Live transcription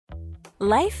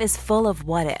Life is full of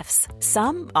what-ifs.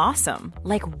 Some awesome,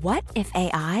 like what if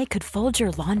AI could fold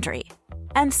your laundry?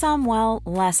 And some, well,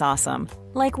 less awesome,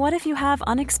 like what if you have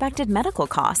unexpected medical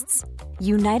costs?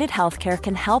 United Healthcare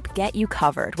can help get you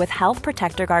covered with Health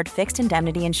Protector Guard fixed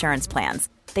indemnity insurance plans.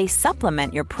 They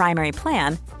supplement your primary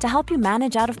plan to help you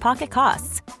manage out-of-pocket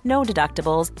costs. No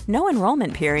deductibles, no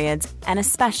enrollment periods, and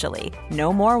especially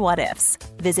no more what-ifs.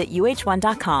 Visit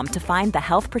uh1.com to find the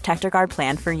Health Protector Guard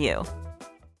plan for you.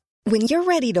 When you're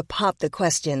ready to pop the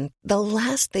question, the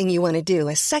last thing you want to do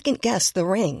is second-guess the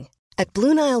ring. At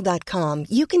BlueNile.com,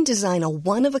 you can design a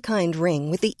one-of-a-kind ring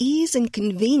with the ease and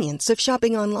convenience of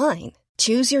shopping online.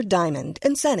 Choose your diamond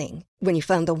and setting. When you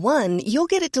find the one, you'll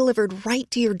get it delivered right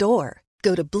to your door.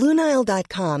 Go to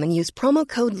BlueNile.com and use promo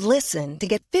code LISTEN to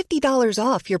get $50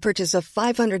 off your purchase of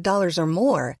 $500 or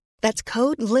more. That's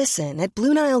code LISTEN at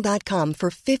BlueNile.com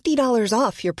for $50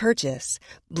 off your purchase.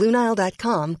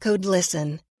 BlueNile.com, code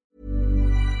LISTEN.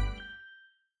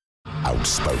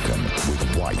 Outspoken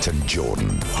with White and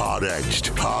Jordan. Hard-edged,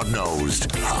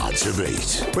 hard-nosed, hard to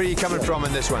beat. Where are you coming from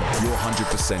in this one? Your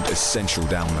 100% essential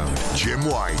download. Jim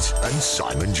White and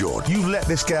Simon Jordan. You let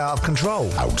this get out of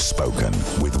control. Outspoken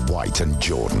with White and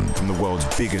Jordan. From the world's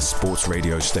biggest sports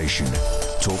radio station,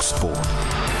 Talk Sport.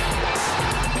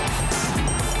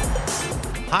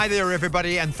 Hi there,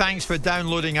 everybody, and thanks for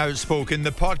downloading Outspoken,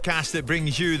 the podcast that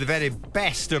brings you the very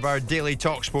best of our daily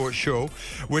Talk Sport show.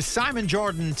 With Simon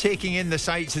Jordan taking in the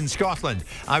sights in Scotland,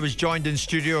 I was joined in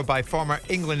studio by former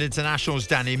England internationals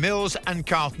Danny Mills and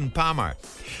Carlton Palmer.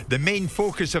 The main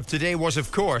focus of today was,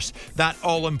 of course, that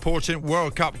all-important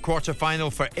World Cup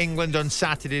quarter-final for England on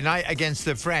Saturday night against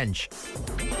the French.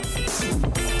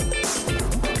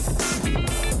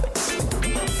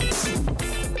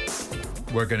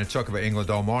 We're going to talk about England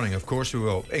all morning. Of course we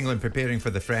will. England preparing for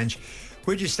the French.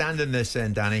 Where do you stand in this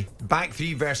then, Danny? Back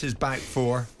three versus back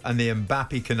four and the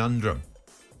Mbappe conundrum.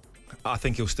 I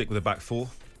think he'll stick with the back four.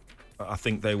 I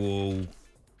think they will...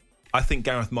 I think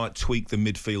Gareth might tweak the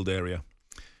midfield area.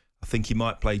 I think he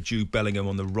might play Jude Bellingham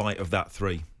on the right of that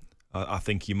three. I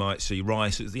think you might see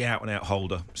Rice as the out-and-out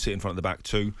holder, sit in front of the back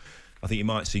two. I think you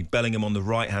might see Bellingham on the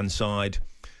right-hand side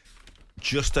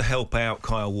just to help out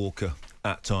Kyle Walker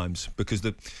at times, because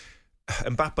the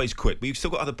Mbappe's quick, but you've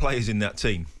still got other players in that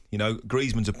team. You know,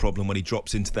 Griezmann's a problem when he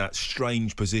drops into that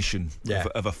strange position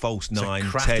of a false 9,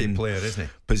 10 player, isn't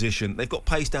he? Position. They've got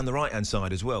pace down the right-hand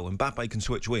side as well. Mbappe can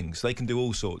switch wings. They can do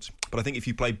all sorts. But I think if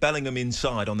you play Bellingham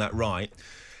inside on that right,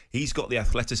 he's got the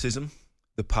athleticism,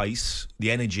 the pace, the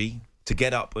energy to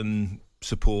get up and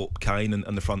support Kane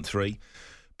and the front three.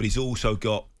 But he's also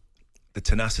got the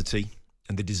tenacity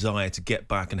and the desire to get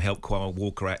back and help Kyle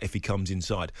Walker out if he comes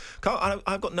inside.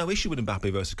 I've got no issue with Mbappe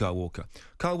versus Kyle Walker.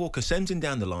 Kyle Walker sends him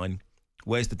down the line.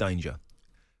 Where's the danger?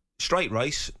 Straight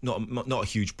race, not a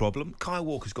huge problem. Kyle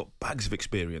Walker's got bags of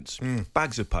experience,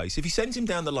 bags of pace. If he sends him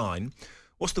down the line,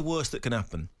 what's the worst that can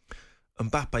happen?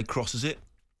 Mbappe crosses it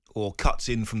or cuts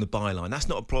in from the byline. That's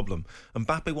not a problem.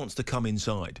 Mbappe wants to come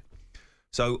inside.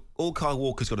 So all Kyle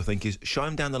Walker's got to think is show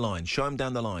him down the line, show him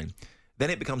down the line. Then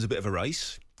it becomes a bit of a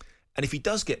race. And if he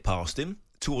does get past him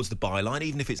towards the byline,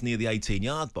 even if it's near the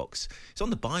 18-yard box, it's on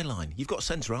the byline. You've got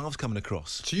centre halves coming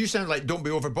across. So you sound like don't be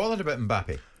overbothered about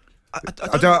Mbappe.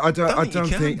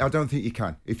 I don't think you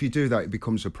can. If you do that, it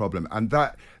becomes a problem, and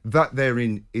that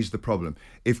therein is the problem.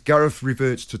 If Gareth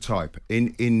reverts to type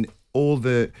in all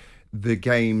the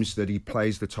games that he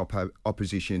plays the top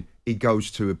opposition, he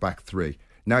goes to a back three.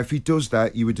 Now, if he does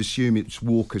that, you would assume it's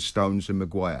Walker, Stones, and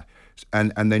Maguire,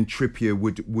 and then Trippier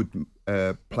would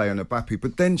play on Mbappe.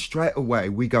 But then straight away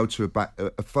we go to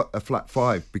a flat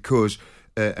five because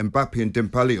Mbappe and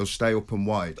Dembele will stay up and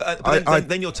wide.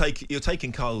 Then you're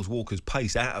taking Kyle Walker's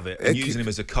pace out of it and using him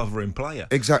as a covering player.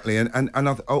 Exactly, and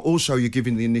also you're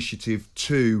giving the initiative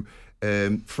to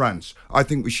France. I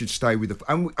think we should stay with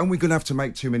and we're going to have to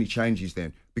make too many changes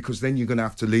then, because then you're going to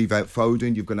have to leave out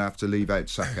Foden, you're going to have to leave out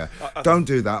Saka. Don't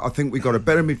do that. I think we've got a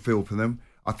better midfield for them.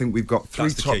 I think we've got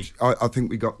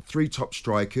three top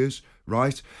strikers,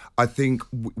 right? I think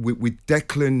with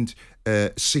Declan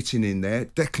sitting in there,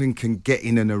 Declan can get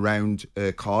in and around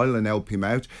Kyle and help him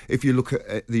out. If you look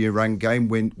at the Iran game,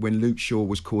 when Luke Shaw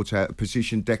was caught out of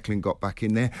position, Declan got back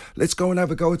in there. Let's go and have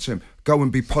a go at him. Go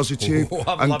and be positive,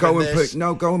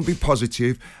 go and be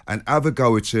positive and have a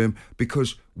go at him,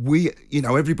 because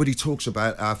everybody talks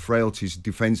about our frailties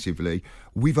defensively.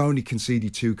 We've only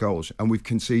conceded 2 goals and we've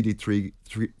conceded three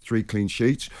clean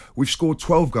sheets. We've scored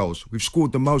 12 goals. We've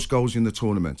scored the most goals in the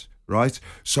tournament, right?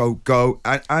 So go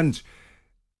and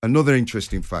another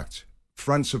interesting fact: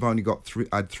 France have only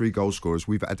had 3 goal scorers.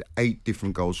 We've had 8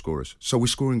 different goal scorers. So we're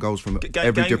scoring goals from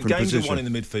every different position. Games are won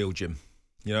in the midfield, Jim.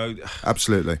 You know,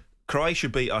 Absolutely. Croatia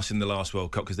beat us in the last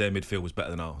World Cup because their midfield was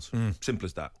better than ours. Simple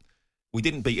as that. We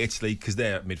didn't beat Italy because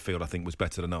their midfield, I think, was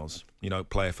better than ours. You know,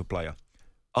 player for player.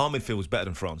 Our midfield was better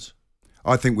than France.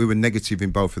 I think we were negative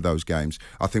in both of those games.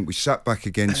 I think we sat back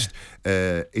against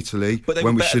Italy But they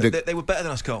when were we better, should have. they were better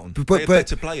than us, Carlton. They had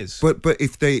better players. But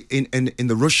if they in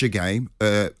the Russia game,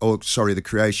 the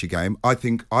Croatia game, I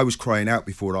think I was crying out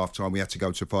before half time. We had to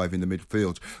go to 5 in the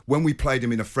midfield. When we played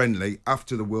them in a friendly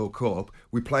after the World Cup,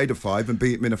 we played a 5 and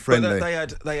beat them in a friendly.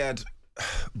 But they had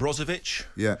Brozovic,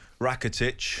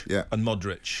 Rakitic, and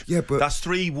Modric. Yeah, but that's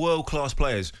 3 world-class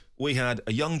players. We had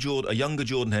a younger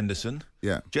Jordan Henderson,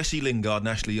 Jesse Lingard, and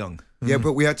Ashley Young. Yeah,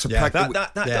 but we had to pack.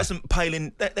 That doesn't pale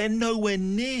in. They're nowhere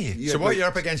near. So what you're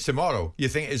up against tomorrow, you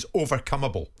think is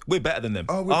overcomeable? We're better than them.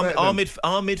 Oh, Our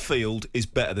midfield is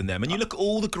better than them. And you look at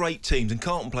all the great teams, and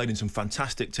Carlton played in some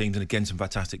fantastic teams and against some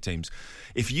fantastic teams.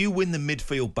 If you win the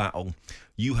midfield battle,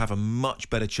 you have a much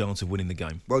better chance of winning the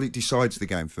game. Well, it decides the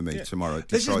game for me tomorrow.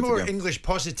 This is more English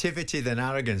positivity than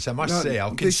arrogance, I must say.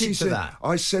 I'll concede to that.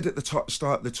 I said at the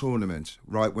start of the tournament,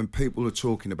 right, when people are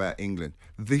talking about England,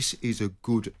 this is a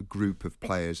good group of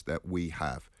players that we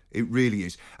have. It really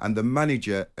is. And the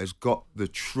manager has got the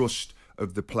trust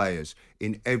of the players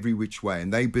in every which way,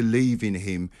 and they believe in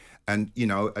him. And, you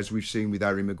know, as we've seen with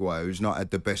Harry Maguire, who's not had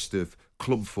the best of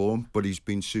club form, but he's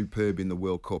been superb in the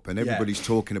World Cup. And everybody's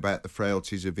talking about the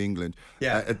frailties of England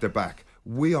at the back.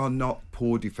 We are not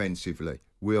poor defensively.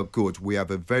 We are good. We have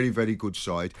a very, very good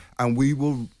side. And we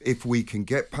will, if we can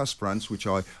get past France, which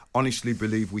I honestly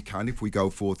believe we can, if we go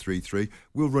 4-3-3,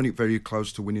 we'll run it very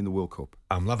close to winning the World Cup.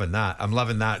 I'm loving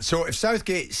that. So if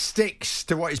Southgate sticks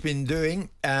to what he's been doing,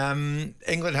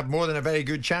 England have more than a very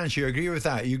good chance. You agree with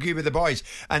that? You agree with the boys?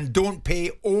 And don't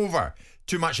pay over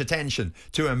too much attention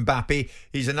to Mbappe.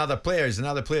 He's another player. He's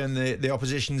another player on the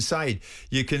opposition side.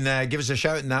 You can give us a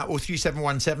shout in that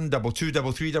 03717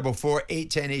 223344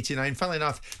 81089. Funnily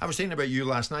enough, I was thinking about you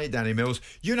last night, Danny Mills.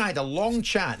 You and I had a long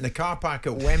chat in the car park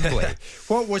at Wembley.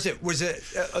 What was it? Was it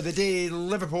the day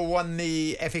Liverpool won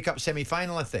the FA Cup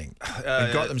semi-final, I think?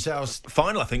 And got themselves...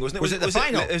 Final, I think, wasn't it? Was it the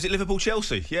final? Was it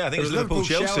Liverpool-Chelsea? Yeah, I think it was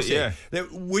Liverpool-Chelsea, yeah.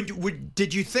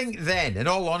 Did you think then, in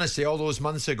all honesty, all those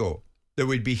months ago, that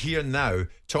we'd be here now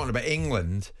talking about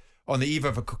England on the eve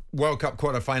of a World Cup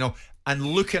quarter-final and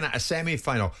looking at a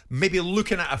semi-final, maybe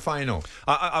looking at a final?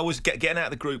 I was getting out of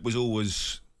the group was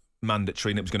always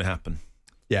mandatory and it was going to happen.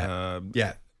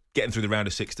 Getting through the round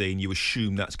of 16, you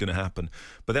assume that's going to happen.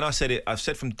 But then I've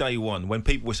said from day one, when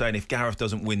people were saying if Gareth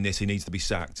doesn't win this, he needs to be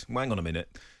sacked. Well, hang on a minute.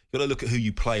 You've got to look at who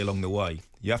you play along the way.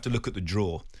 You have to look at the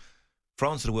draw.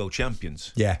 France are the world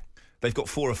champions. Yeah. They've got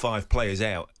 4 or 5 players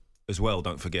out as well,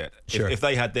 don't forget. Sure. If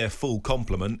they had their full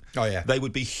complement, they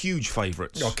would be huge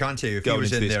favourites. Oh, can't you? If he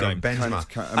was in there on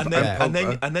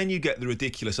Benzema. And then you get the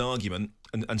ridiculous argument,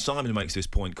 and Simon makes this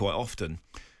point quite often,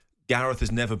 Gareth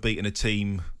has never beaten a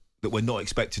team that we're not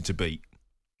expected to beat.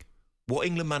 What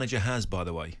England manager has, by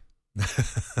the way?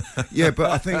 Yeah,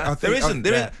 but I think there isn't.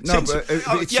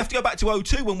 You have to go back to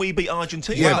 2002 when we beat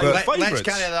Argentina. Yeah, let's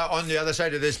carry that on the other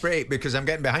side of this break, because I'm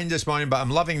getting behind this morning, but I'm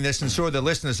loving this, and so are the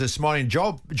listeners this morning.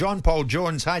 John Paul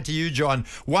Jones, hi to you, John.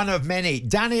 One of many.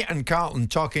 Danny and Carlton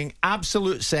talking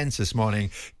absolute sense this morning.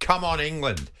 Come on,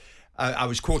 England. I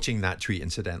was quoting that tweet,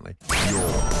 incidentally. Your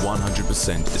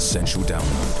 100% essential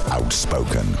download.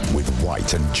 Outspoken with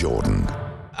White and Jordan.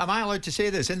 Am I allowed to say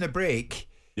this in the break?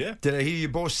 Yeah. Did I hear you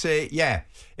both say,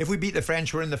 if we beat the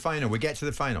French, we're in the final, we get to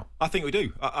the final? I think we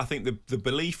do. I think the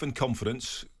belief and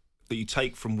confidence that you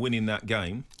take from winning that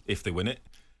game, if they win it,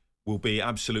 will be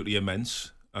absolutely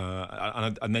immense.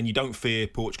 And then you don't fear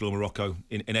Portugal or Morocco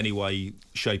in any way,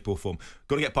 shape or form.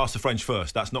 Got to get past the French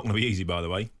first. That's not going to be easy, by the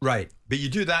way. Right. But you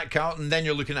do that, Carlton, then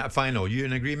you're looking at a final. You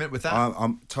in agreement with that?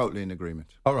 I'm totally in agreement.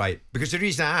 All right. Because the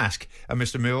reason I ask,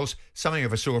 Mr. Mills, something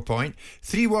of a sore point,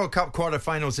 3 World Cup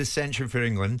quarter-finals this century for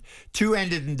England. 2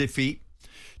 ended in defeat.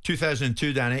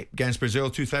 2002, Danny, against Brazil,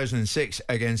 2006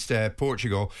 against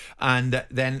Portugal, and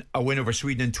then a win over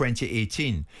Sweden in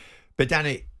 2018. But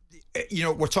Danny, you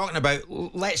know, we're talking about,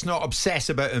 let's not obsess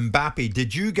about Mbappe.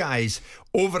 Did you guys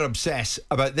over-obsess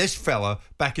about this fella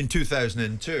back in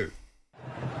 2002?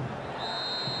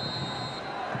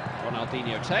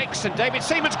 Ronaldinho takes, and David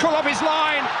Seaman's caught off his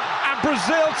line, and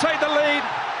Brazil take the lead.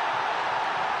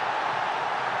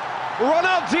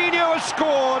 Ronaldinho has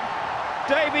scored.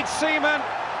 David Seaman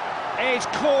is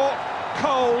caught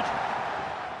cold.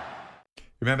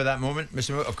 Remember that moment,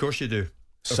 Mr. Mo? Of course you do.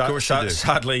 Of course you do.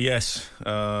 Sadly, yes.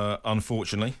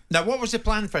 Unfortunately. Now, what was the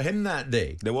plan for him that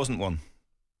day? There wasn't one.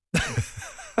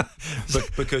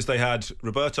 Because they had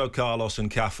Roberto Carlos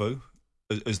and Cafu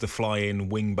as the fly-in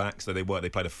wing backs. So they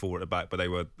played a 4 at the back, but they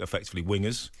were effectively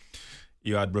wingers.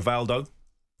 You had Rivaldo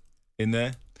in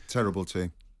there. Terrible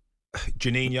team.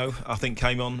 Juninho, I think,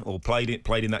 came on or played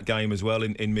in that game as well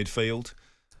in midfield.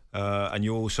 And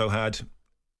you also had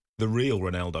the real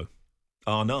Ronaldo,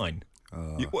 R9.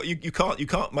 You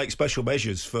can't make special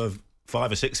measures for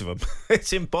 5 or 6 of them.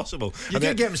 It's impossible. You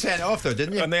did get him sent off though,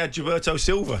 didn't you? And they had Gilberto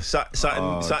Silva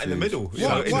sat in the middle.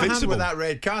 What happened with that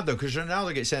red card though? Because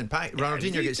Ronaldo gets sent packing.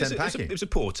 Ronaldinho gets sent packing. It was a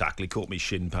poor tackle. He caught me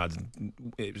shin pad.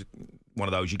 It was one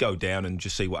of those. You go down and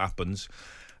just see what happens.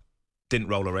 Didn't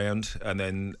roll around, and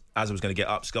then as I was going to get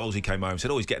up, Scholesy came over and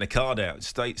said, "Oh, he's getting a card out.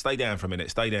 Stay down for a minute.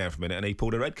 Stay down for a minute." And he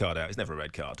pulled a red card out. It's never a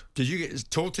red card. Did you get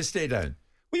told to stay down?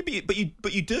 Well, but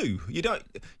you do. You don't.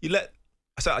 You let.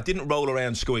 So I didn't roll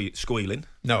around squealing.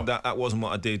 No, that wasn't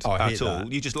what I did I at all.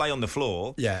 That. You just lay on the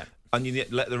floor. Yeah, and you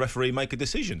let the referee make a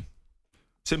decision.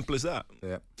 Simple as that.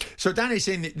 Yeah. So Danny's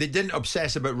saying that they didn't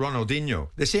obsess about Ronaldinho.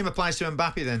 The same applies to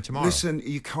Mbappe then tomorrow. Listen,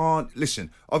 you can't.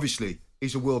 Listen, obviously,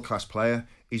 he's a world-class player.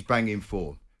 He's banging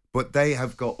form. But they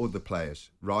have got other players,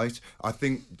 right? I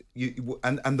think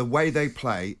and the way they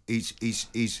play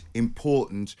is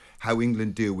important. How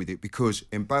England deal with it, because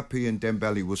Mbappe and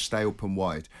Dembele will stay up and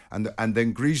wide, and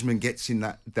then Griezmann gets in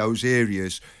those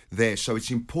areas there. So it's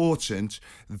important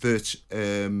that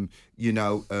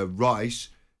Rice.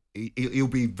 He'll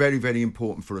be very, very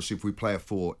important for us if we play a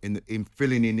 4 in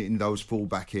filling in those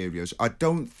full-back areas. I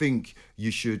don't think you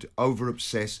should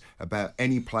over-obsess about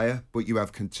any player, but you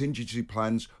have contingency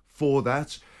plans for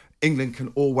that. England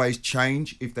can always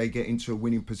change if they get into a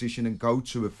winning position and go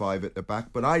to a 5 at the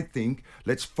back. But I think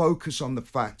let's focus on the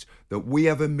fact that we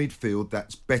have a midfield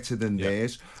that's better than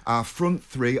theirs. Our front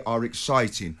 3 are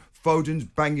exciting. Foden's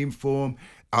banging form.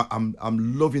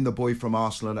 I'm loving the boy from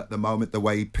Arsenal at the moment, the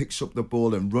way he picks up the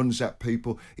ball and runs at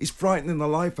people. He's frightening the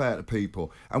life out of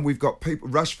people. And we've got people.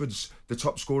 Rashford's the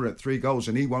top scorer at 3 goals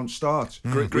and he won't start.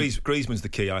 Griezmann's the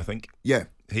key, I think. Yeah.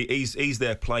 He's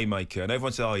their playmaker, and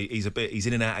everyone says, he's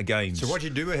in and out of games. So what do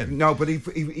you do with him? No, but he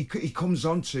comes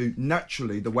on to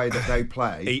naturally the way that they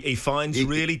play. He finds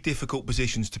really difficult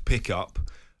positions to pick up,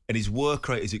 and his work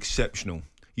rate is exceptional.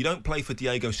 You don't play for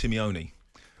Diego Simeone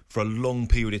for a long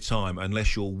period of time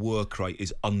unless your work rate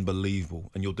is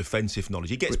unbelievable and your defensive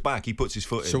knowledge. He gets back, he puts his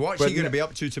foot in. So what's he going to be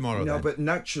up to tomorrow? No, then? but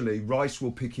naturally Rice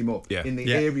will pick him up in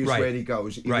the areas right. where he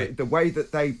goes. Right. The way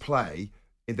that they play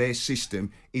in their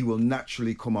system, he will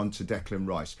naturally come on to Declan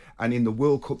Rice. And in the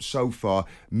World Cup so far,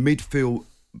 midfield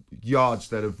yards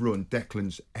that have run,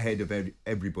 Declan's ahead of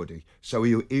everybody. So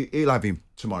he'll have him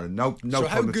tomorrow. No. So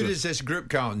how good is this group,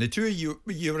 Carlton? The two of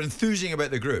you were enthusing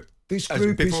about the group. This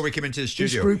group before we came into the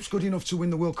studio. This group's good enough to win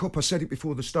the World Cup. I said it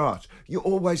before the start. You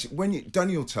always,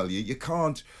 Danny will tell you, you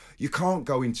can't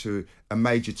go into a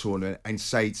major tournament and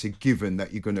say it's a given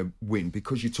that you're going to win,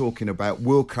 because you're talking about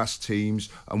world-class teams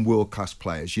and world-class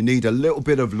players. You need a little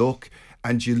bit of luck,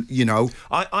 and you know.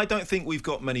 I don't think we've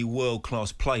got many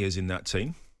world-class players in that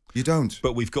team. You don't?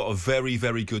 But we've got a very,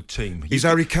 very good team. Is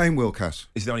Harry Kane world-class?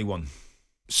 He's the only one.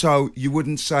 So you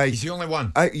wouldn't say... He's the only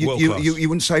one. You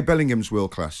wouldn't say Bellingham's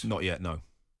world-class? Not yet, no.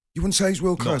 You wouldn't say he's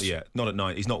world-class? Not yet. Not at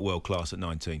 9. He's not world-class at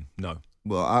 19, no.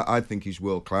 Well, I think he's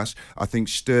world-class. I think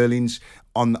Sterling's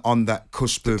on that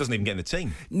cusp of... Doesn't even get in the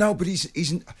team. No, but he's...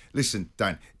 Listen,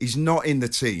 Dan, he's not in the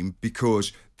team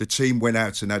because the team went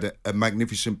out and had a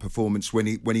magnificent performance when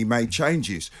he made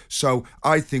changes. So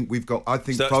I think we've got...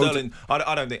 Sterling,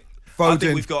 I don't think...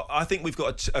 Foden, I think we've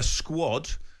got a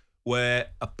squad where,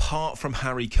 apart from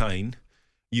Harry Kane,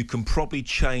 you can probably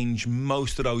change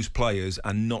most of those players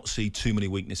and not see too many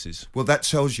weaknesses. Well, that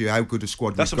tells you how good a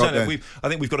squad That's we've what got I'm saying. there. I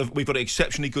think we've got an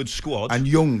exceptionally good squad and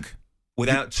young,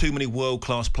 without too many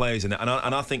world-class players in it, and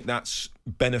I think that's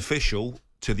beneficial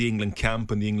to the England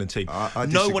camp and the England team.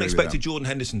 No one expected Jordan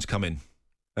Henderson to come in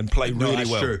and play really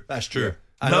well. True. That's true. Yeah.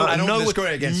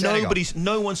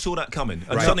 No one saw that coming,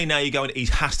 and suddenly now you're going, he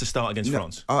has to start against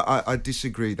France. I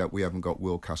disagree that we haven't got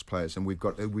world-class players, and we've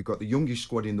got the youngest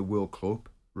squad in the World Club.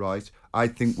 Right, I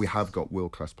think we have got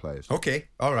world-class players. Okay,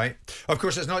 all right. Of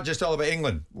course, it's not just all about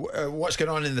England. What's going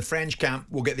on in the French camp?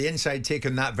 We'll get the inside take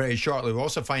on that very shortly. We'll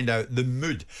also find out the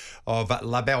mood of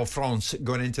La Belle France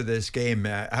going into this game.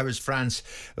 How is France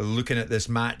looking at this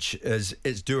match? As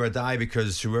it's do or die,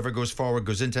 because whoever goes forward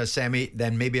goes into a semi,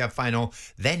 then maybe a final,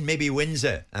 then maybe wins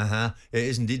it. It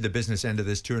is indeed the business end of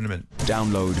this tournament.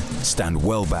 Download, stand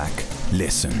well back,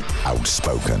 listen.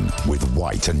 Outspoken with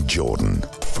White and Jordan.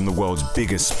 From the world's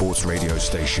biggest sports radio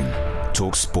station,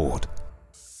 Talk Sport.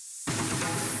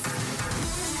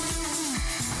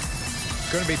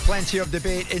 Going to be plenty of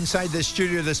debate inside the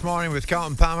studio this morning with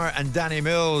Carlton Palmer and Danny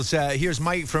Mills. Here's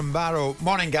Mike from Barrow.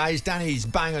 Morning, guys. Danny's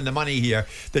bang on the money here.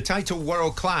 The title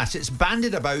world class. It's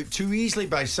bandied about too easily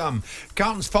by some.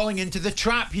 Carlton's falling into the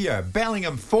trap here.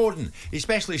 Bellingham, Foden,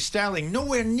 especially Sterling,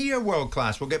 nowhere near world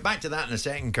class. We'll get back to that in a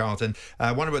second, Carlton.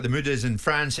 Wonder what the mood is in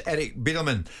France. Eric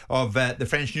Bidelman of the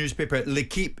French newspaper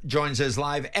L'Equipe joins us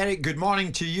live. Eric, good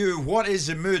morning to you. What is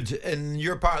the mood in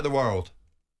your part of the world?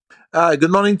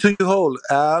 Good morning to you all.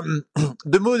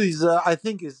 The mood is, I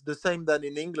think, is the same than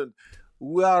in England.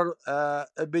 We are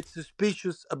a bit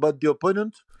suspicious about the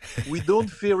opponent. We don't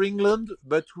fear England,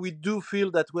 but we do feel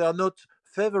that we are not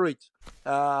favorite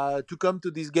to come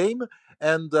to this game,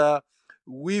 and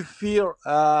we fear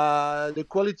the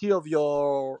quality of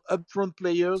your upfront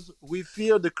players. We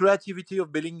fear the creativity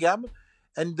of Bellingham,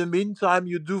 and in the meantime,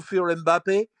 you do fear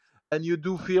Mbappe, and you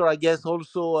do fear, I guess,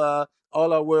 also.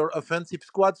 All our offensive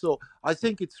squad. So I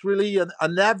think it's really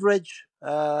an average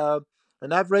and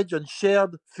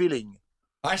shared feeling.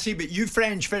 I see, but you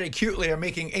French very cutely are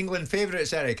making England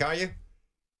favourites, Eric, are you?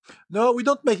 No, we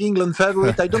don't make England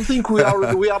favourite. I don't think we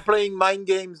are playing mind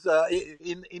games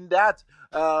in that.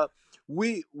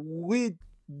 We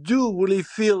do really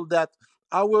feel that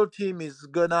our team is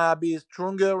gonna be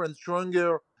stronger and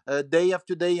stronger day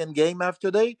after day and game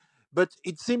after day. But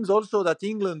it seems also that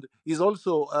England is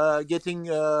also getting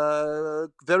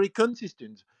very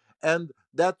consistent, and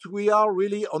that we are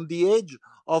really on the edge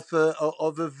of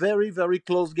a very, very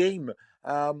close game.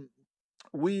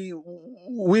 We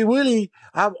really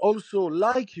have also,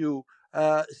 like you,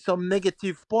 some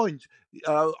negative points.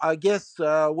 I guess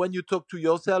when you talk to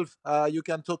yourself, you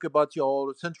can talk about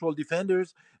your central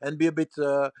defenders and be a bit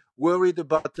worried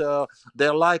about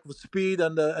their lack of speed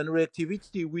and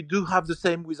reactivity. We do have the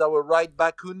same with our right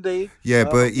back Koundé. Yeah,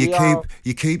 but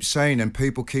you keep saying, and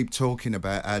people keep talking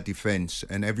about our defence,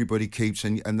 and everybody keeps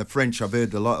and the French. I've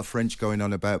heard a lot of French going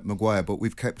on about Maguire, but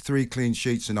we've kept 3 clean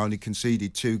sheets and only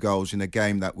conceded 2 goals in a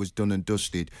game that was done and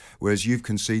dusted, whereas you've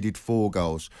conceded 4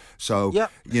 goals. So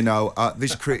you know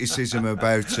this criticism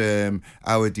about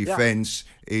our defence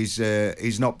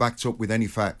is not backed up with any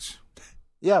facts.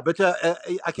 Yeah, but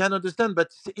I can understand.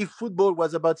 But if football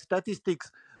was about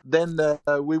statistics, then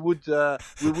we would. Well,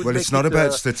 it's not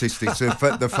about statistics.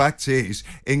 The fact is,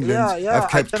 England have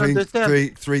kept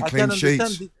three clean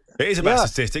sheets. It is about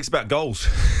statistics. It's about goals.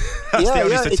 That's the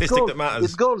only statistic that matters.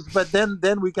 It's goals. But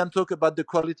then we can talk about the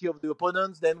quality of the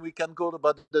opponents. Then we can go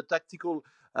about the tactical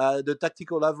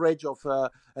average of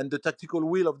and the tactical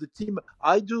will of the team.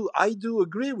 I do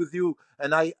agree with you,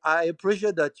 and I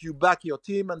appreciate that you back your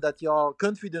team and that you are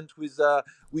confident with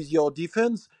your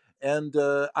defense. And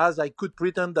as I could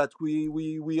pretend that we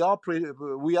are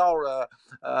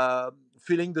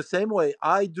feeling the same way,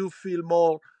 I do feel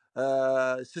more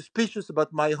suspicious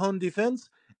about my own defense,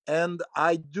 and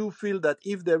I do feel that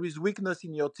if there is weakness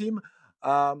in your team,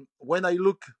 when I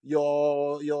look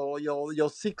your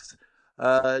 6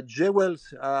 jewels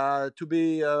to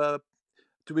be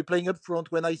playing up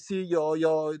front, when I see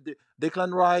your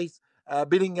Declan Rice,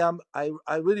 Bellingham, I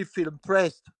really feel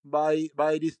impressed by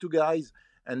these 2 guys,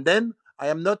 and then I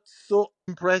am not so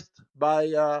impressed by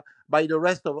the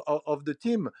rest of the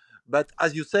team. But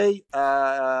as you say,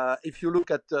 if you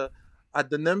look at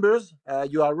the numbers,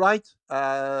 you are right.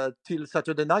 Till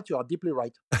Saturday night, you are deeply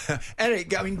right.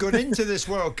 Eric, I mean, going into this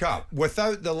World Cup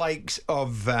without the likes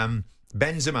of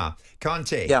Benzema,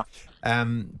 Kanté,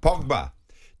 Pogba,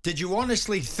 did you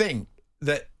honestly think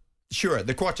that, sure,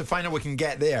 the quarter-final we can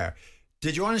get there,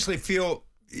 did you honestly feel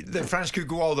that France could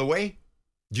go all the way?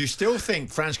 Do you still think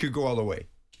France could go all the way?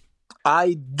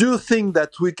 I do think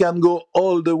that we can go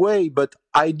all the way, but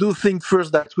I do think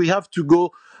first that we have to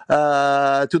go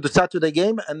to the Saturday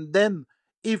game, and then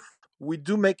if we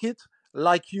do make it,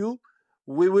 like you,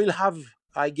 we will have,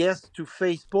 I guess, to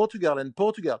face Portugal, and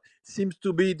Portugal seems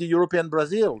to be the European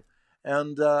Brazil,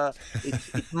 and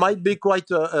it might be quite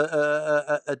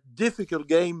a difficult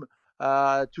game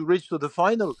to reach to the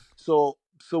final. So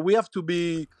we have to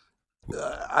be.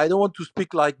 I don't want to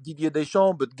speak like Didier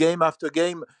Deschamps, but game after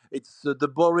game, it's the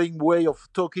boring way of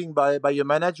talking by a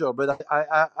manager. But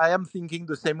I am thinking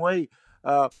the same way.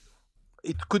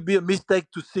 It could be a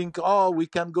mistake to think, we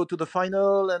can go to the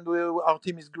final and our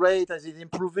team is great and is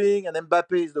improving, and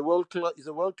Mbappe is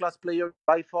a world-class player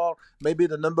by far, maybe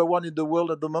the number 1 in the world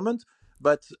at the moment.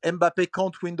 But Mbappe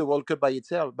can't win the World Cup by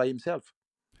himself.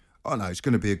 Oh no, it's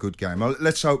going to be a good game.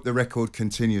 Let's hope the record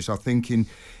continues. I think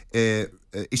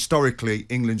historically,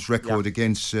 England's record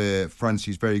against France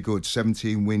is very good.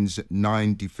 17 wins,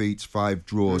 9 defeats, 5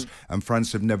 draws, and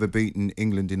France have never beaten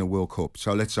England in a World Cup.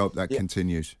 So let's hope that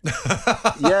continues.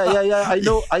 I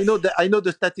know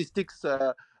the statistics.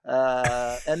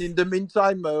 And in the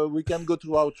meantime, we can go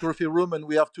to our trophy room and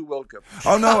we have 2 World Cups.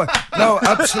 Oh no,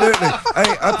 absolutely,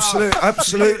 hey,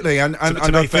 absolutely, and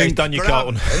to be fair, done you,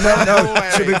 Carlton. No,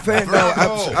 to be fair,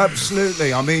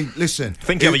 absolutely. I mean, listen, I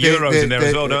think you have Euros in there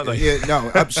as well, don't they? Yeah,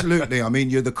 no, absolutely. I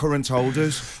mean, you're the current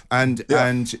holders, and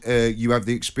you have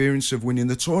the experience of winning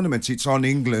the tournament. It's on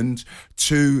England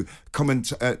to come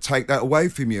and take that away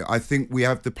from you. I think we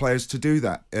have the players to do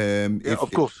that.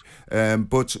 Of course.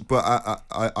 But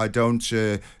I don't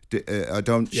shy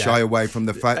away from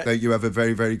the fact that you have a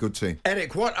very, very good team.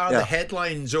 Eric, what are the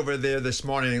headlines over there this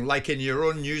morning, like in your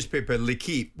own newspaper,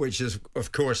 L'Équipe, which is,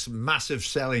 of course, massive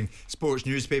selling sports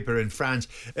newspaper in France?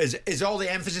 Is all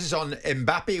the emphasis on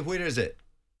Mbappe? Where is it?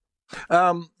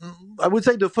 I would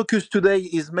say the focus today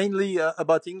is mainly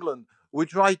about England. We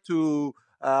try to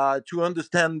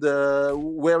understand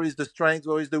where is the strength,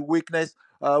 where is the weakness.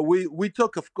 We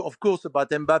talk of course about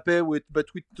Mbappe, but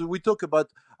we talk about,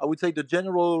 I would say, the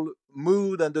general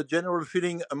mood and the general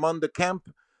feeling among the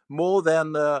camp more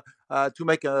than to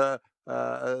make the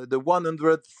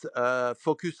 100th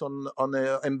focus on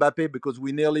Mbappe, because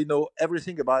we nearly know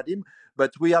everything about him.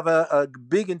 But we have a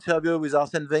big interview with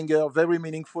Arsène Wenger, very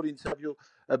meaningful interview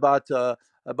about the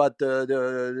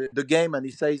game, and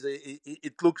he says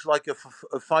it looks like a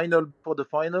final for the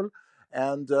final,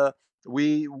 and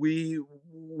we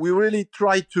really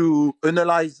try to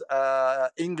analyze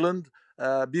England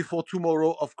before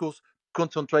tomorrow. Of course,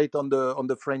 concentrate on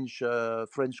the French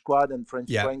squad and French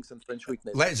strengths and French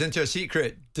weaknesses. Let us into a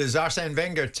secret. Does Arsène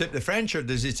Wenger tip the French or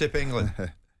does he tip England?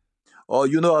 Oh,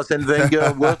 Arsène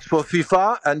Wenger works for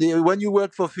FIFA, and when you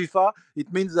work for FIFA,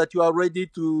 it means that you are ready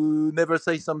to never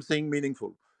say something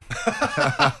meaningful.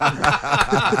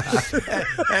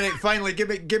 Eric, finally, give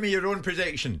me your own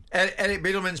prediction. Eric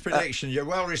Biedemann's prediction. You're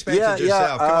well respected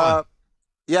yourself. Come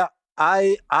on.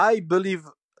 I believe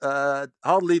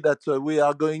hardly that we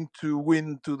are going to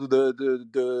win to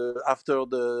the after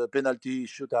the penalty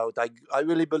shootout. I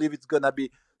really believe it's gonna be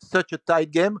such a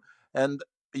tight game, and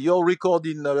your record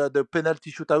in the penalty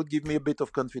shootout give me a bit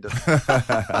of confidence.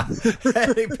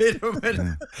 Eric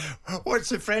Biederman. What's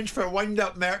the French for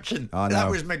wind-up merchant? That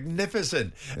was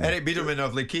magnificent. Yeah. Eric Biederman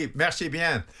of L'Équipe. Merci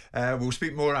bien. We'll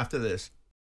speak more after this.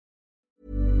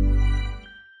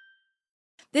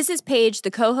 This is Paige,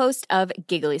 the co-host of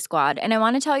Giggly Squad, and I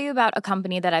want to tell you about a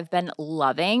company that I've been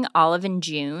loving, Olive &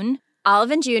 June.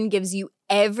 Olive & June gives you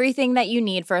everything that you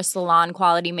need for a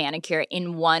salon-quality manicure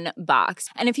in one box.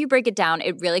 And if you break it down,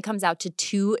 it really comes out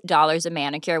to $2 a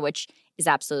manicure, which is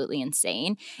absolutely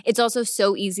insane. It's also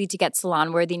so easy to get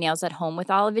salon-worthy nails at home with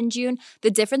Olive & June.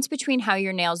 The difference between how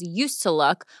your nails used to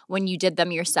look when you did them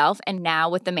yourself and now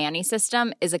with the Mani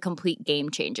system is a complete game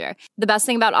changer. The best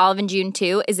thing about Olive & June,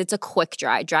 too, is it's a quick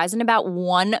dry. Dries in about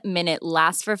 1 minute,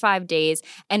 lasts for 5 days,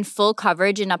 and full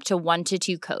coverage in up to 1 to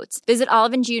 2 coats. Visit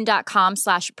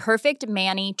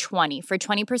oliveandjune.com/perfectmani20 for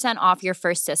 20% off your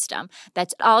first system.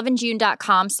 That's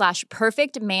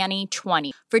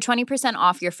oliveandjune.com/perfectmani20 for 20%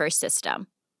 off your first system.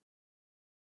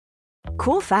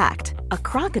 Cool fact, a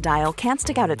crocodile can't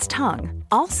stick out its tongue.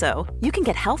 Also, you can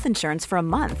get health insurance for a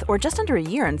month or just under a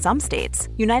year in some states.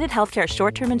 United Healthcare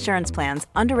short-term insurance plans,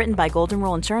 underwritten by Golden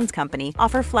Rule Insurance Company,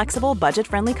 offer flexible,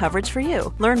 budget-friendly coverage for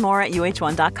you. Learn more at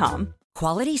uh1.com.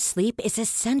 Quality sleep is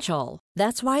essential.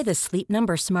 That's why the Sleep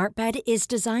Number Smart Bed is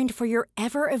designed for your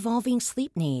ever-evolving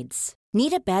sleep needs.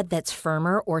 Need a bed that's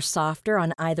firmer or softer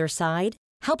on either side?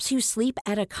 Helps you sleep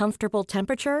at a comfortable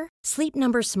temperature? Sleep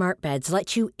Number Smart Beds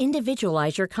let you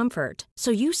individualize your comfort,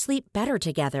 so you sleep better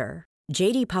together.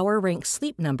 J.D. Power ranks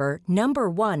Sleep Number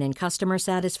 #1 in customer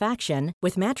satisfaction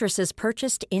with mattresses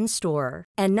purchased in-store.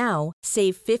 And now,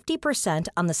 save 50%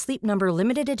 on the Sleep Number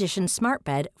Limited Edition Smart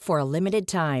Bed for a limited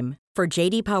time. For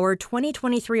J.D. Power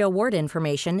 2023 award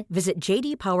information, visit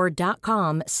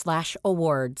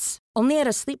jdpower.com/awards. Only at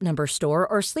a Sleep Number store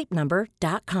or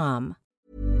sleepnumber.com.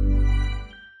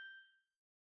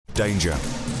 Danger.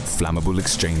 Flammable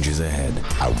exchanges ahead.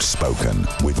 Outspoken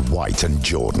with White and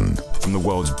Jordan. From the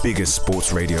world's biggest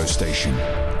sports radio station,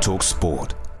 Talk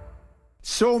Sport.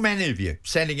 So many of you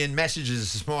sending in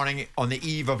messages this morning on the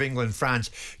eve of England-France.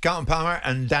 Carlton Palmer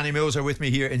and Danny Mills are with me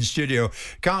here in studio.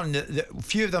 Carlton, a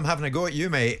few of them having a go at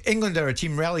you, mate. England are a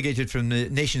team relegated from the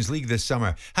Nations League this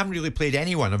summer. Haven't really played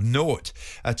anyone of note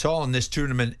at all in this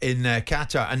tournament in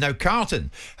Qatar. And now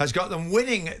Carlton has got them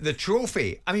winning the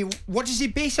trophy. I mean, what does he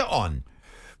base it on?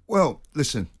 Well,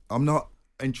 listen, I'm not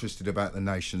interested about the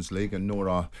Nations League, and nor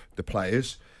are the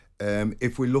players.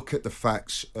 If we look at the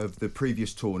facts of the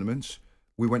previous tournaments,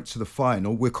 we went to the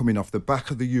final. We're coming off the back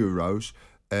of the Euros,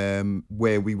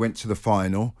 where we went to the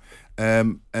final,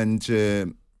 and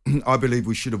I believe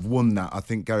we should have won that. I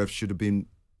think Gareth should have been,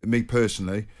 me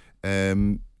personally,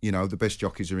 the best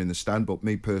jockeys are in the stand, but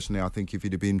me personally, I think if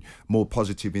he'd have been more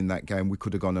positive in that game, we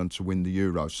could have gone on to win the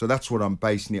Euros. So that's what I'm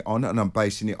basing it on, and I'm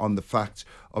basing it on the fact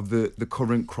of the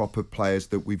current crop of players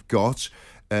that we've got,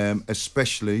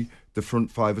 especially the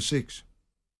front 5 or 6.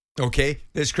 Okay,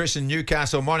 it's Chris in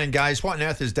Newcastle. Morning, guys. What on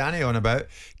earth is Danny on about?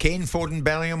 Kane, Foden,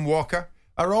 Bellingham, Walker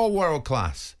are all world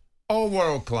class. All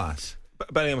world class.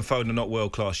 Bellingham and Foden are not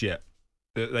world class yet.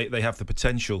 They have the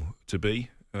potential to be.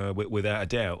 Without a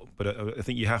doubt, but I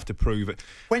think you have to prove it.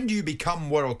 When do you become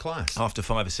world class? After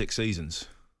 5 or 6 seasons.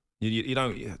 You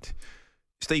don't.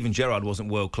 Steven Gerrard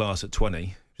wasn't world class at 20. He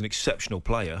was an exceptional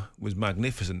player, was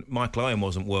magnificent. Michael Owen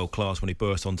wasn't world class when he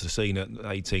burst onto the scene at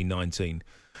 18, 19.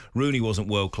 Rooney wasn't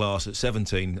world class at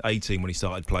 17, 18 when he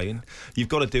started playing. You've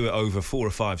got to do it over 4 or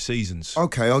 5 seasons.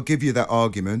 Okay, I'll give you that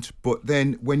argument, but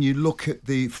then when you look at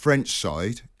the French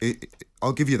side,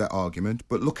 I'll give you that argument,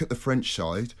 but look at the French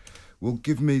side. Well,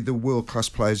 give me the world-class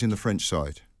players in the French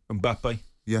side. Mbappe.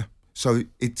 Yeah. So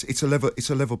it's a level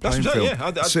playing field.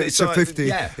 Yeah. So it's a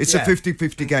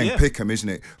 50-50 game. Yeah. Pick 'em, isn't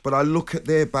it? But I look at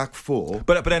their back four.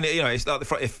 But then it's like the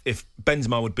front. If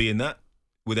Benzema would be in that,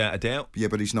 without a doubt. Yeah,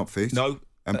 but he's not fit. No.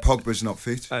 And Pogba's not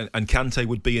fit. And Kante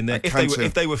would be in there.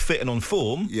 If they were fit and on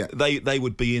form, they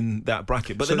would be in that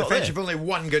bracket. But so they're the not French there. have only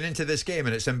one going into this game,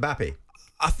 and it's Mbappe.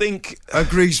 I think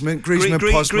Griezmann,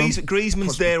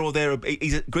 Griezmann's there or there.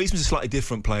 Griezmann's a slightly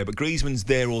different player, but Griezmann's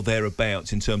there or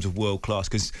thereabouts in terms of world class,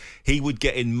 because he would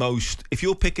get in most. If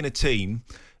you're picking a team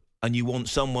and you want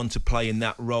someone to play in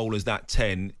that role as that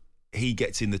 10, he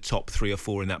gets in the top 3 or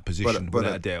 4 in that position,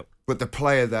 without a doubt. But the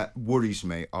player that worries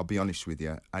me, I'll be honest with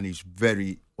you, and he's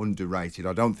very underrated.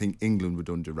 I don't think England would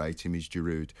underrate him, is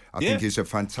Giroud. I think he's a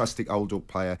fantastic old-up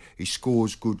player. He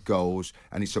scores good goals,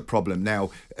 and it's a problem. Now,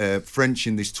 French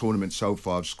in this tournament so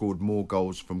far have scored more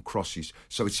goals from crosses,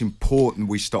 so it's important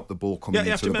we stop the ball coming into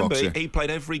the box. You have to remember, he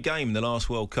played every game in the last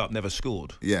World Cup, never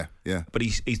scored. Yeah. But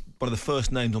he's one of the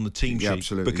first names on the team sheet.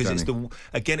 Absolutely, because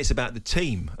it's about the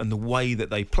team and the way that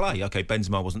they play. Okay,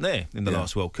 Benzema wasn't there in the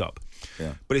last World Cup.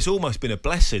 Yeah. But it's almost been a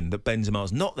blessing that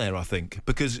Benzema's not there, I think,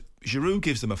 because Giroud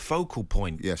gives them a focal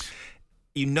point. Yes.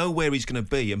 You know where he's going to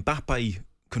be. Mbappe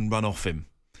can run off him.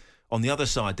 On the other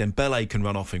side, Dembele can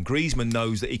run off him. Griezmann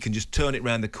knows that he can just turn it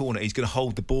round the corner. He's going to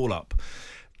hold the ball up.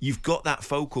 You've got that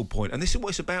focal point. And this is what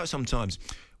it's about sometimes.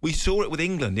 We saw it with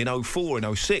England in 04,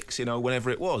 in 06, whenever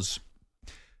it was.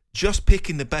 Just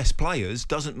picking the best players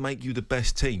doesn't make you the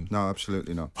best team. No,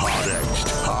 absolutely not. Hard-edged,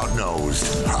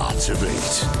 hard-nosed, hard to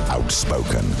beat.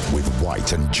 Outspoken with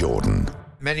White and Jordan.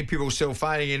 Many people still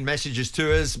firing in messages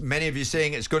to us. Many of you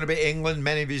saying it's going to be England.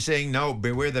 Many of you saying, no,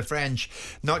 beware the French.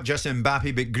 Not just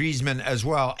Mbappe, but Griezmann as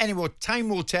well. Anyway, time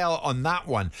will tell on that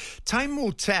one. Time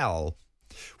will tell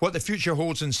what the future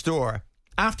holds in store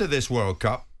after this World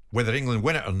Cup, whether England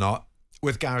win it or not,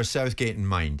 with Gareth Southgate in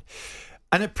mind.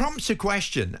 And it prompts a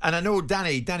question, and I know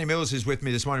Danny Mills is with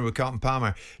me this morning with Carlton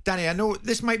Palmer. Danny, I know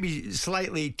this might be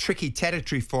slightly tricky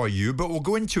territory for you, but we'll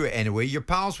go into it anyway. You're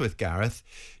pals with Gareth.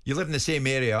 You live in the same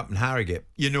area up in Harrogate.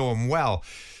 You know him well.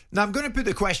 Now, I'm going to put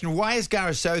the question, why is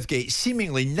Gareth Southgate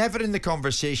seemingly never in the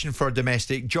conversation for a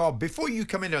domestic job? Before you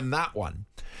come in on that one,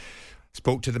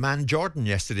 spoke to the man Jordan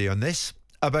yesterday on this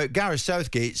about Gareth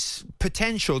Southgate's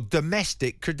potential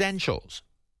domestic credentials.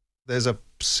 There's a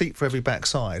seat for every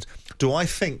backside. Do I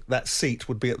think that seat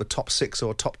would be at the top 6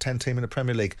 or top 10 team in the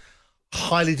Premier League?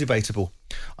 Highly debatable.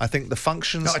 I think the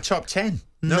functions... Not a top 10?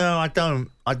 No, I don't.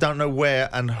 I don't know where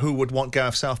and who would want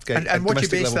Gareth Southgate and what do you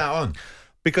base that on?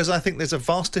 Because I think there's a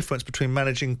vast difference between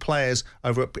managing players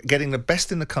over getting the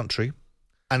best in the country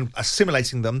and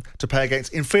assimilating them to play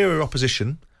against inferior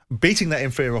opposition, beating that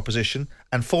inferior opposition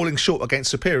and falling short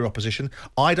against superior opposition.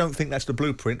 I don't think that's the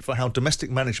blueprint for how domestic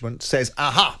management says,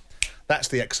 aha, that's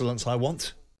the excellence I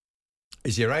want.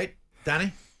 Is he right,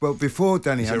 Danny? Well, before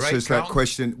Danny answers that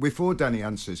question,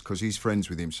 because he's friends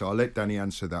with him, so I'll let Danny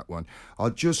answer that one. I'll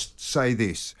just say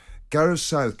this. Gareth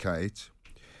Southgate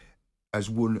has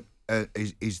won,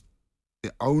 is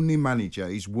the only manager,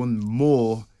 he's won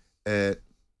more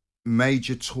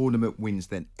major tournament wins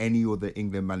than any other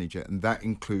England manager, and that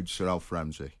includes Sir Alf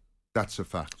Ramsey. That's a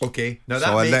fact. Okay. Now,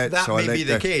 that may be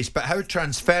the case, but how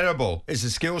transferable is the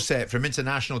skill set from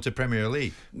international to Premier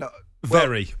League? No,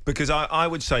 very, because I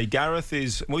would say Gareth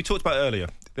is... We talked about earlier,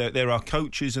 there are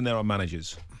coaches and there are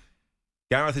managers.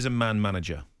 Gareth is a man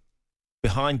manager.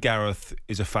 behind Gareth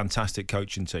is a fantastic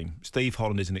coaching team. Steve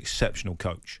Holland is an exceptional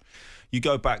coach. You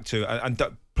go back to, and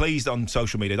please on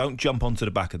social media, don't jump onto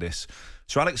the back of this.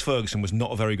 Sir Alex Ferguson was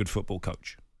not a very good football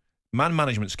coach. Man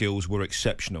management skills were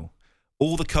exceptional.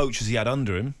 All the coaches he had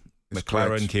under him,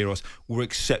 McLaren, Kyrgios, were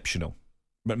exceptional.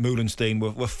 Moulenstein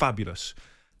were fabulous.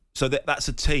 So that's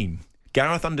a team.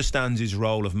 Gareth understands his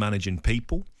role of managing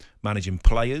people, managing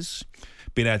players,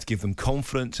 being able to give them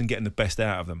confidence and getting the best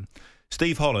out of them.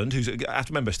 Steve Holland, I have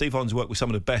to remember, Steve Holland's worked with some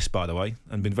of the best, by the way,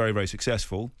 and been very, very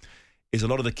successful, is a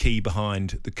lot of the key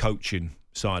behind the coaching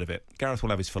side of it. Gareth will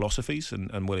have his philosophies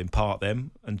and will impart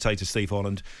them and say to Steve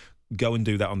Holland, go and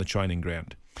do that on the training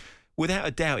ground. Without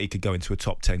a doubt, he could go into a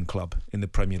top 10 club in the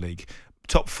Premier League.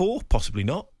 Top 4, possibly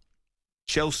not.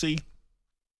 Chelsea,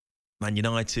 Man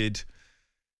United,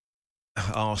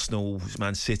 Arsenal,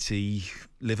 Man City,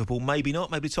 Liverpool, maybe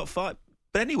not, maybe top 5.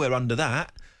 But anywhere under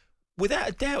that, without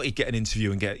a doubt, he'd get an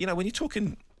interview and get, when you're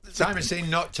talking... Simon's saying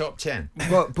not top 10.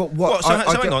 But what?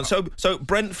 Hang on. So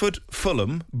Brentford,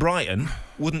 Fulham, Brighton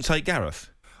wouldn't take Gareth?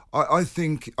 I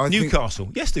think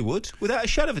Newcastle, yes, they would, without a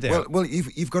shadow of a doubt. Well,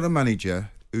 you've got a manager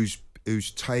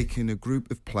who's taken a group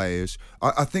of players.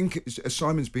 I think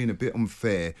Simon's been a bit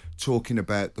unfair talking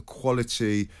about the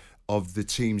quality of the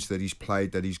teams that he's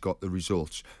played, that he's got the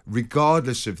results.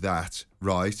 Regardless of that,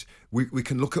 right, we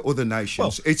can look at other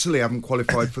nations. Well, Italy haven't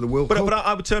qualified for the World Cup. But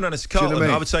I would turn around as Carlton. You know what I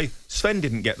mean? I would say Sven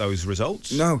didn't get those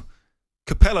results. No.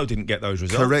 Capello didn't get those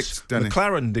results. Correct, Danny.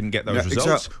 McLaren didn't get those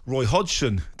results. Roy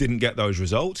Hodgson didn't get those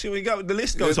results. Here we go. The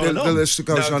list goes on and on. The list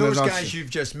goes on those and on. guys you've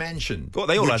just mentioned,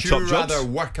 they all had top jobs. Would you rather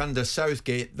work under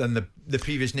Southgate than the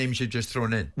previous names you've just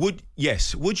thrown in? Would you?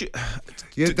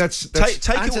 Yeah, that's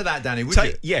answer that, Danny. Would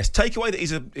you? Yes. Take away that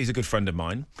he's a good friend of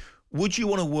mine. Would you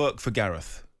want to work for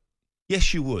Gareth?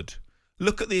 Yes, you would.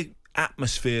 Look at the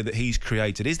atmosphere that he's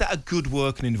created. Is that a good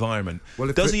working environment?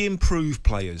 Does he improve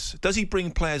players? Does he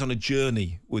bring players on a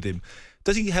journey with him?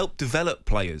 Does he help develop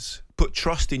players, put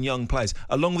trust in young players,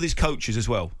 along with his coaches as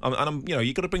well?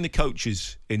 You've got to bring the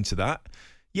coaches into that.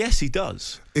 Yes, he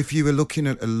does. If you were looking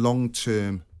at a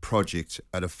long-term project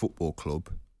at a football club,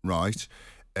 right,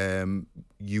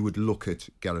 you would look at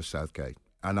Gareth Southgate.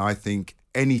 And I think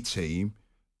any team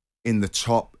in the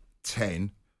top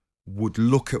 10 would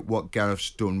look at what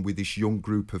Gareth's done with this young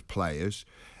group of players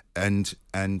and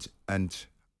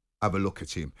have a look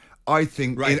at him. I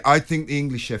think the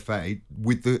English FA,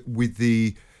 with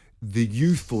the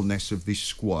youthfulness of this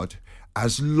squad,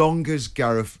 as long as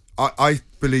Gareth, I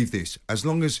believe this, as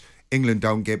long as England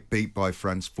don't get beat by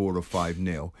France 4 or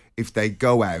 5-0, if they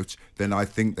go out, then I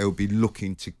think they'll be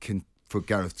looking for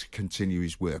Gareth to continue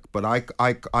his work. But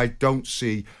I don't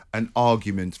see an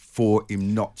argument for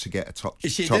him not to get a top job. You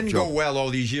see, it didn't go well all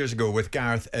these years ago with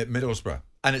Gareth at Middlesbrough.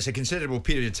 And it's a considerable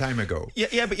period of time ago.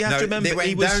 Yeah, but you have to remember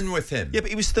they went down with him. Yeah, but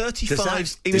he was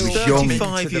 35. He was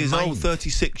 35 years old,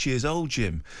 36 years old,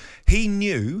 Jim. He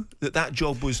knew that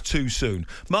job was too soon.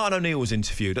 Martin O'Neill was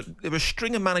interviewed. There were a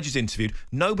string of managers interviewed.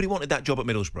 Nobody wanted that job at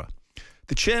Middlesbrough.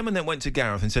 The chairman then went to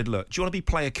Gareth and said, "Look, do you want to be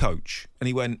player coach?" And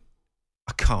he went,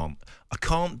 "I can't. I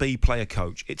can't be player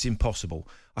coach. It's impossible.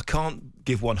 I can't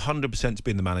give 100% to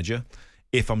being the manager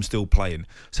if I'm still playing."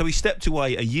 So he stepped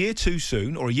away a year too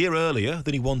soon, or a year earlier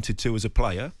than he wanted to as a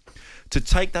player, to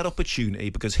take that opportunity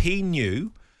because he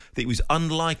knew that he was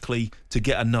unlikely to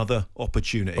get another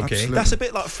opportunity. Okay. That's a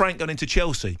bit like Frank going into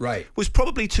Chelsea. Right. It was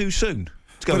probably too soon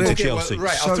to go into Chelsea.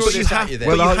 I'll throw this at you then.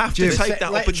 But you have to take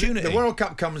that opportunity. The World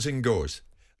Cup comes and goes.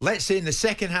 Let's say in the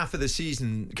second half of the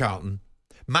season, Carlton,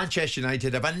 Manchester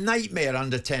United have a nightmare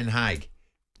under Ten Hag.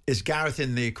 Is Gareth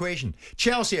in the equation?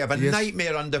 Chelsea have a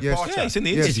nightmare under Potter. Yeah, he's in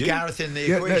the interview. Is Gareth in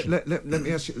the equation? Let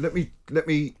me ask you, let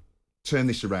me turn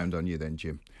this around on you then,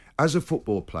 Jim. As a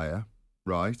football player,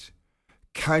 right,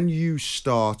 can you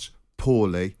start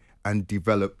poorly and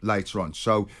develop later on?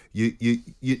 So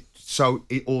so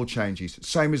it all changes.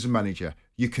 Same as a manager.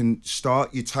 You can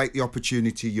start, you take the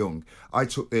opportunity young. I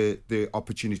took the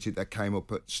opportunity that came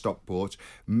up at Stockport.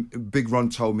 Big Ron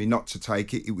told me not to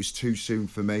take it. It was too soon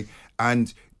for me.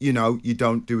 And, you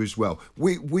don't do as well.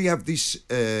 We have this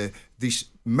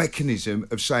mechanism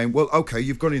of saying, well, okay,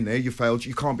 you've gone in there, you failed,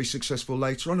 you can't be successful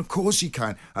later on. Of course you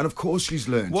can. And of course he's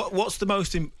learned. What's the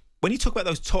most... when you talk about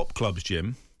those top clubs,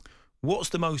 Jim, what's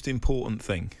the most important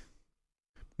thing?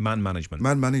 Man management.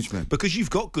 Man management. Because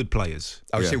you've got good players.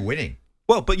 I would say winning.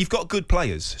 Well, but you've got good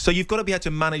players. So you've got to be able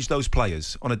to manage those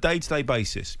players on a day-to-day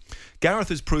basis. Gareth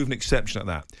has proven exception at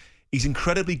that. He's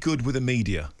incredibly good with the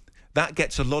media. That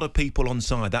gets a lot of people on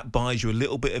side. That buys you a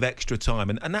little bit of extra time.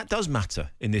 And that does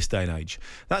matter in this day and age.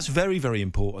 That's very, very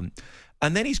important.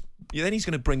 And then he's going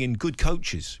to bring in good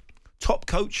coaches, top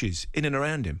coaches in and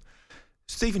around him.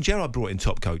 Steven Gerrard brought in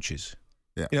top coaches.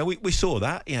 Yeah. You know, we saw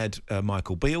that. He had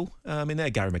Michael Beale in there,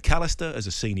 Gary McAllister as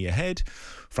a senior head.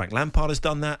 Frank Lampard has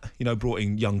done that, you know, brought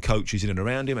in young coaches in and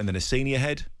around him, and then a senior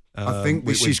head. I think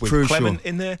this is with crucial. Clement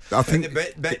in there. I think,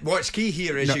 but what's key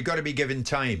here is you've got to be given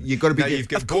time. You've got to be. You've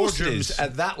got Of course it boardrooms is.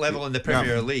 at that level in the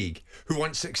Premier League who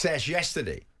want success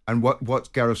yesterday. And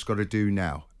what Gareth's got to do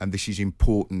now, and this is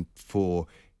important for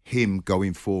him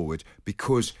going forward,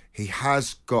 because he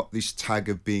has got this tag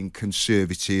of being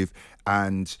conservative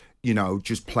and, you know,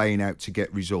 just playing out to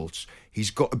get results.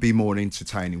 He's got to be more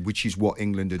entertaining, which is what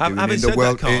England are doing in the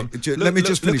world. Let me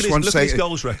just finish one second. Look at his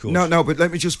goals record. No, but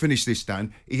let me just finish this,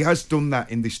 Dan. He has done that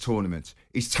in this tournament.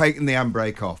 He's taken the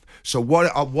handbrake off. So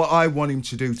what I want him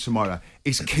to do tomorrow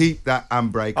is keep that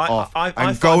handbrake off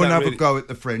and go and have a go at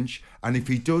the French. And if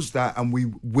he does that and we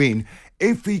win,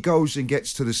 if he goes and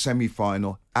gets to the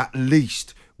semi-final, at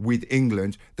least with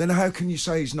England, then how can you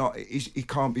say he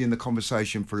can't be in the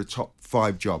conversation for a top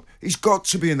 5 job? He's got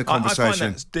to be in the conversation. I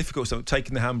find that difficult, so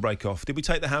taking the handbrake off. Did we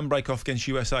take the handbrake off against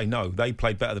USA? No, they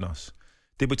played better than us.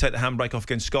 Did we take the handbrake off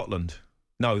against Scotland?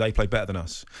 No, they played better than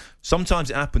us.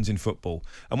 Sometimes it happens in football.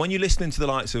 And when you're listening to the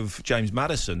likes of James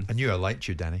Maddison... I knew I liked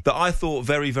you, Danny. That I thought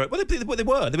very, very... Well, they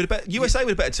were. They were USA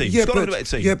were a better team. Scotland were a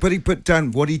better team. Yeah, but Dan,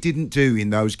 what he didn't do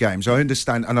in those games, I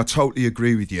understand, and I totally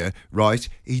agree with you, right?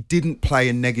 He didn't play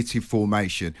a negative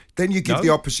formation. Then you give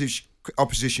the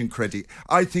opposition credit.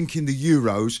 I think in the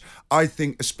Euros,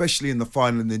 especially in the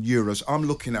final in the Euros, I'm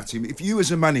looking at him. If you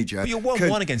as a manager... But you're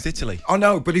 1-1 against Italy. I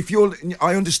know, but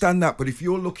I understand that, but if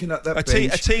you're looking at that a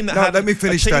bench... team that let me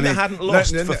finish, Danny. That hadn't lost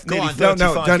for nearly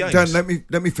 35 games. Dan,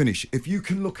 let me finish. If you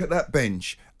can look at that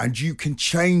bench and you can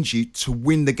change it to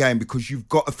win the game because you've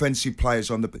got offensive players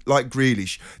on like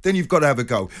Grealish, then you've got to have a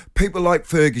go. People like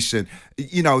Ferguson,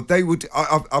 you know, they would...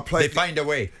 They find a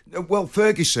way. Well,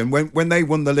 Ferguson, when they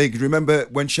won the league, remember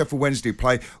when Sheffield Wednesday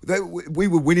played, we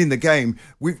were winning the game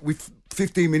with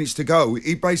 15 minutes to go.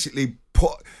 He basically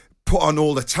put on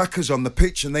all the attackers on the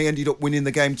pitch and they ended up winning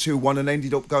the game 2-1 and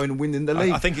ended up going and winning the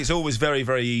league. I think it's always very,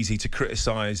 very easy to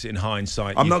criticise in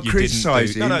hindsight. I'm not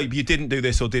criticising. No, you didn't do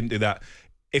this or didn't do that.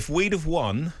 If we'd have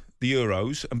won the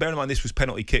Euros, and bear in mind this was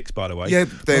penalty kicks, by the way. Yeah,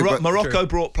 Morocco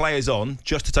brought players on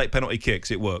just to take penalty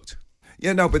kicks. It worked.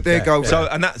 Yeah, no, but there goes. So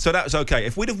that was okay.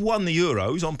 If we'd have won the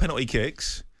Euros on penalty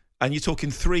kicks, and you're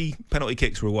talking 3 penalty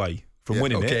kicks were away from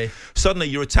winning it, suddenly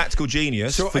you're a tactical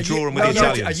genius for drawing with the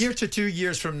Italians. A year to 2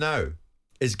 years from now,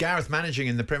 is Gareth managing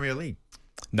in the Premier League?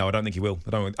 No, I don't think he will.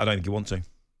 I don't think he wants to.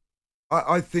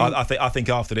 I think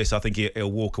after this, I think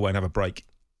he'll walk away and have a break.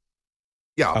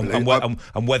 Yeah,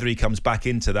 and whether he comes back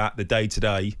into that the day to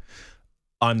day,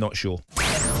 I'm not sure.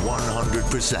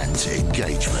 100%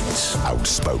 engagement.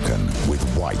 Outspoken with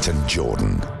White and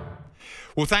Jordan.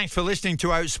 Well, thanks for listening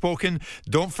to Outspoken.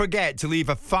 Don't forget to leave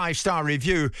a 5-star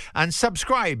review and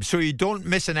subscribe so you don't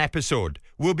miss an episode.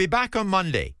 We'll be back on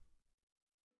Monday.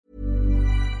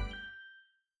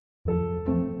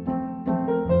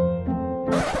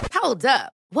 Hold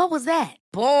up. What was that?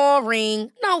 Boring.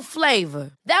 No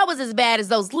flavor. That was as bad as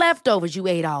those leftovers you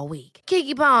ate all week.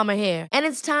 Keke Palmer here, and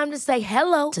it's time to say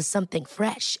hello to something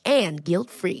fresh and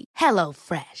guilt-free. Hello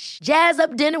Fresh. Jazz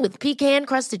up dinner with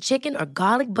pecan-crusted chicken or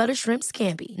garlic butter shrimp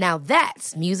scampi. Now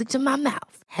that's music to my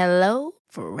mouth. Hello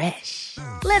Fresh.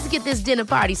 Let's get this dinner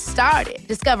party started.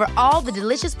 Discover all the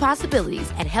delicious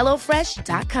possibilities at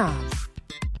HelloFresh.com.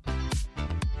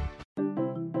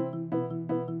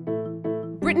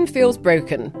 Britain feels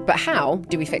broken, but how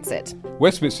do we fix it?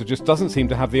 Westminster just doesn't seem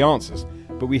to have the answers,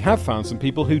 but we have found some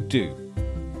people who do.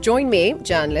 Join me,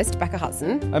 journalist Becca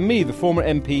Hudson. And me, the former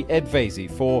MP Ed Vaizey,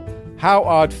 for How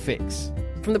I'd Fix.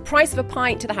 From the price of a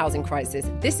pint to the housing crisis,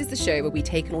 this is the show where we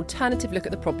take an alternative look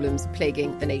at the problems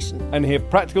plaguing the nation. And hear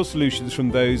practical solutions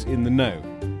from those in the know.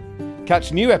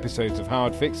 Catch new episodes of How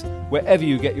I'd Fix wherever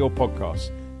you get your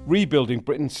podcasts. Rebuilding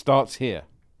Britain starts here.